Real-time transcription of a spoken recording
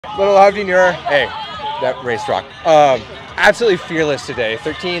Little Abdihamid Nur, hey, that racetrack. Absolutely fearless today.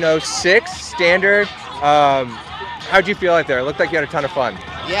 13:06 standard. How'd you feel out there? It looked like you had a ton of fun.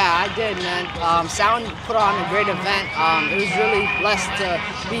 Yeah, I did, man. Sound put on a great event. It was really blessed to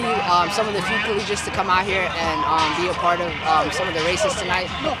be some of the few collegiates to come out here and be a part of some of the races tonight.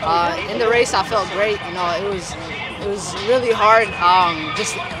 In the race, I felt great. You know, it was really hard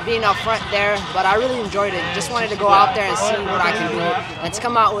just being up front there, but I really enjoyed it. Just wanted to go out there and see what I can do. And to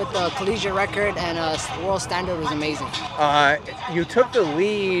come out with a collegiate record and a world standard was amazing. You took the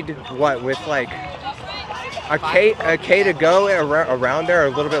lead, what, with like a K to go around there, or a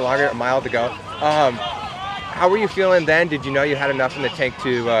little bit longer, a mile to go. How were you feeling then? Did you know you had enough in the tank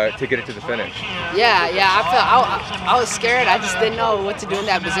to get it to the finish? Yeah. I was scared. I just didn't know what to do in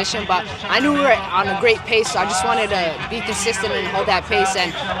that position, but I knew we were on a great pace, so I just wanted to be consistent and hold that pace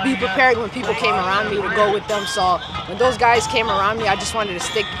and be prepared when people came around me to go with them. So when those guys came around me, I just wanted to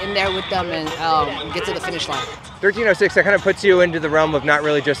stick in there with them and get to the finish line. 13:06, that kind of puts you into the realm of not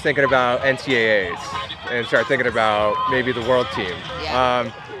really just thinking about NCAAs and start thinking about maybe the world team. Yeah.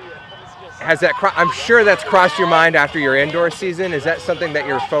 Has that? I'm sure that's crossed your mind after your indoor season. Is that something that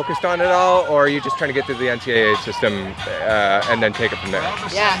you're focused on at all, or are you just trying to get through the NCAA system and then take it from there?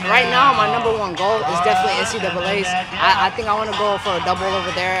 Yeah, right now my #1 goal is definitely NCAAs. I think I want to go for a double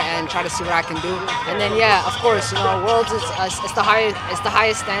over there and try to see what I can do. And then yeah, of course, you know, worlds is it's the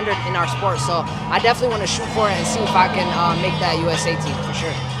highest standard in our sport. So I definitely want to shoot for it and see if I can make that USA team for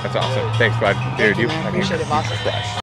sure. That's awesome. Thanks, bud. Thank you, man. Appreciate it, boss.